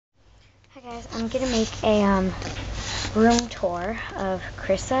Guys, I'm gonna make a room tour of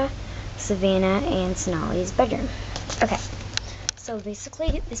Chrissa, Savannah, and Sonali's bedroom. Okay, so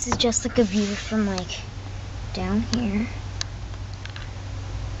basically this is just like a view from like down here,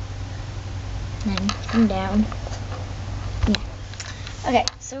 and then from down. Yeah. Okay,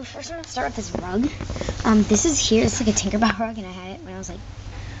 so first I'm gonna start with this rug. This is here. It's like a Tinkerbell rug, and I had it when I was like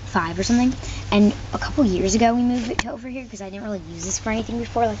 5 or something, and a couple years ago we moved it to over here because I didn't really use this for anything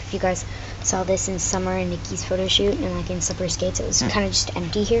before. Like if you guys saw this in summer in Nikki's photo shoot and like in slipper skates, it was kind of just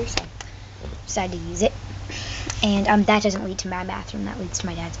empty here, so I decided to use it. And that doesn't lead to my bathroom, that leads to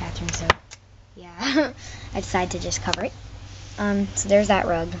my dad's bathroom, so yeah. I decided to just cover it. So there's that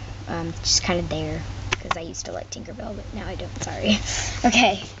rug, just kind of there because I used to like Tinkerbell, but now I don't, sorry.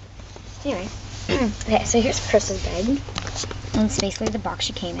 Okay, anyway. Okay, so here's Chris's bed, and it's basically the box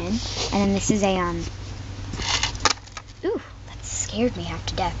she came in, and then this is a, ooh, that scared me half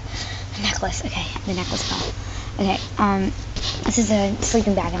to death, the necklace. Okay, the necklace fell. Okay, this is a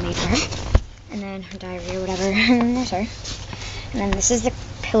sleeping bag I made for her, and then her diary or whatever, and there's her, and then this is the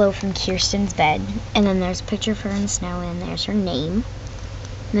pillow from Kirsten's bed, and then there's a picture of her in the snow, and there's her name,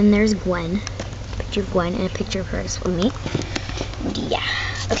 and then there's Gwen, a picture of Gwen, and a picture of her with me, and yeah,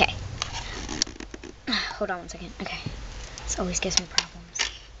 okay. Hold on one second. Okay. This always gives me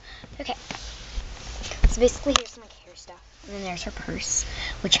problems. Okay. So basically here's some like hair stuff. And then there's her purse,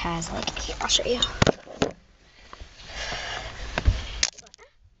 which has like, here, I'll show you.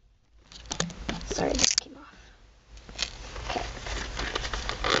 Sorry, this came off. Okay.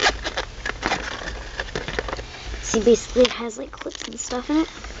 See, basically it has like clips and stuff in it.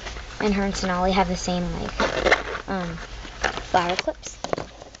 And her and Sonali have the same like flower clips.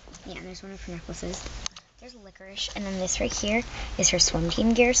 Yeah, and there's one of her necklaces. There's licorice, and then this right here is her swim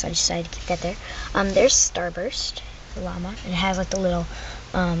team gear, so I decided to keep that there. There's Starburst, the llama, and it has like the little,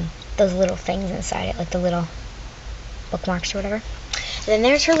 those little things inside it, like the little bookmarks or whatever. And then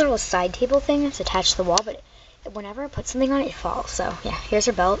there's her little side table thing that's attached to the wall, but whenever I put something on it, it falls. So yeah, here's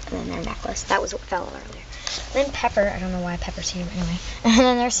her belt, and then their necklace. That was what fell earlier. And then Pepper, I don't know why Pepper's here, but anyway. And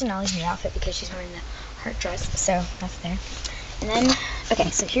then there's Sonali's new outfit because she's wearing the heart dress, so that's there. And then, okay,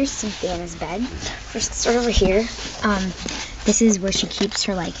 so here's Savannah's bed. First, start over here. This is where she keeps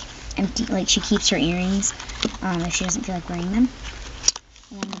her, like, empty, like, she keeps her earrings, if she doesn't feel like wearing them.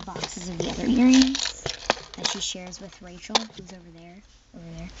 And then the boxes of the other earrings that she shares with Rachel, who's over there.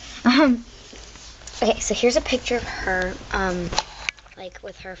 Okay, so here's a picture of her, like,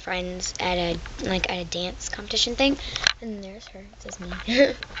 with her friends at a dance competition thing. And there's her, it says me.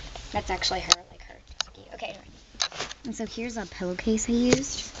 That's actually her, like, her. Okay, anyway. And so here's a pillowcase I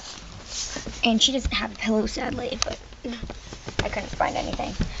used, and she doesn't have a pillow sadly, but I couldn't find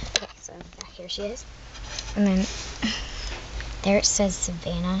anything. Okay, so yeah, here she is, and then there it says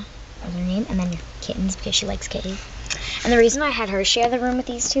Savannah as her name, and then your kittens because she likes kittens. And the reason I had her share the room with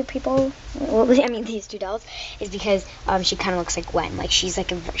these two people, well, I mean these two dolls, is because she kind of looks like Gwen. Like she's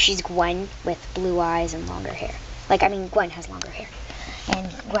Gwen with blue eyes and longer hair. Like I mean Gwen has longer hair,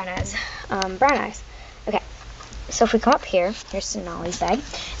 and Gwen has brown eyes. Okay. So if we come up here, here's Sonali's bed,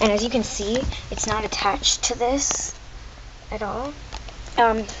 and as you can see, it's not attached to this at all.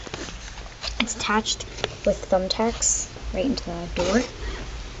 It's attached with thumbtacks right into the door.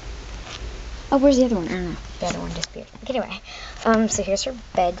 Oh, where's the other one? I don't know. The other one disappeared. Okay, anyway, so here's her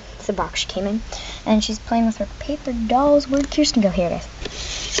bed. It's the box she came in, and she's playing with her paper dolls. Where'd Kirsten go? Here it is.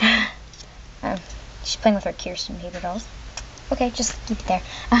 She's playing with her Kirsten paper dolls. Okay, just keep it there.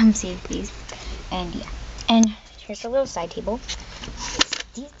 Save these, and yeah, and here's her little side table.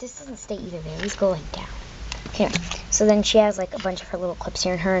 This doesn't stay either there. These go like down. Okay, so then she has like a bunch of her little clips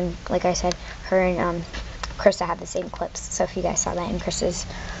here, and her and, like I said, her and Chrissa have the same clips. So if you guys saw that in Chris's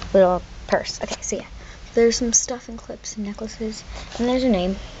little purse. Okay, so yeah, there's some stuff and clips and necklaces, and there's her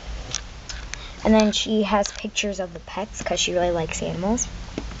name. And then she has pictures of the pets because she really likes animals.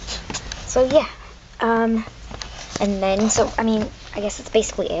 So yeah, and then I mean, I guess that's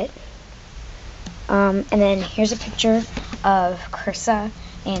basically it. And then here's a picture of Chrissa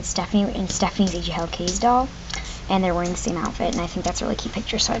and Stephanie and Stephanie's AG Hello Kitty's doll, and they're wearing the same outfit, and I think that's a really cute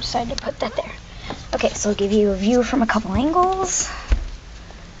picture, so I decided to put that there. Okay, so I'll give you a view from a couple angles.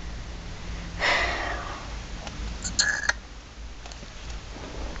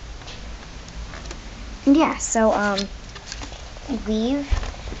 And yeah, so leave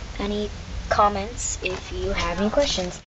any comments if you have any questions.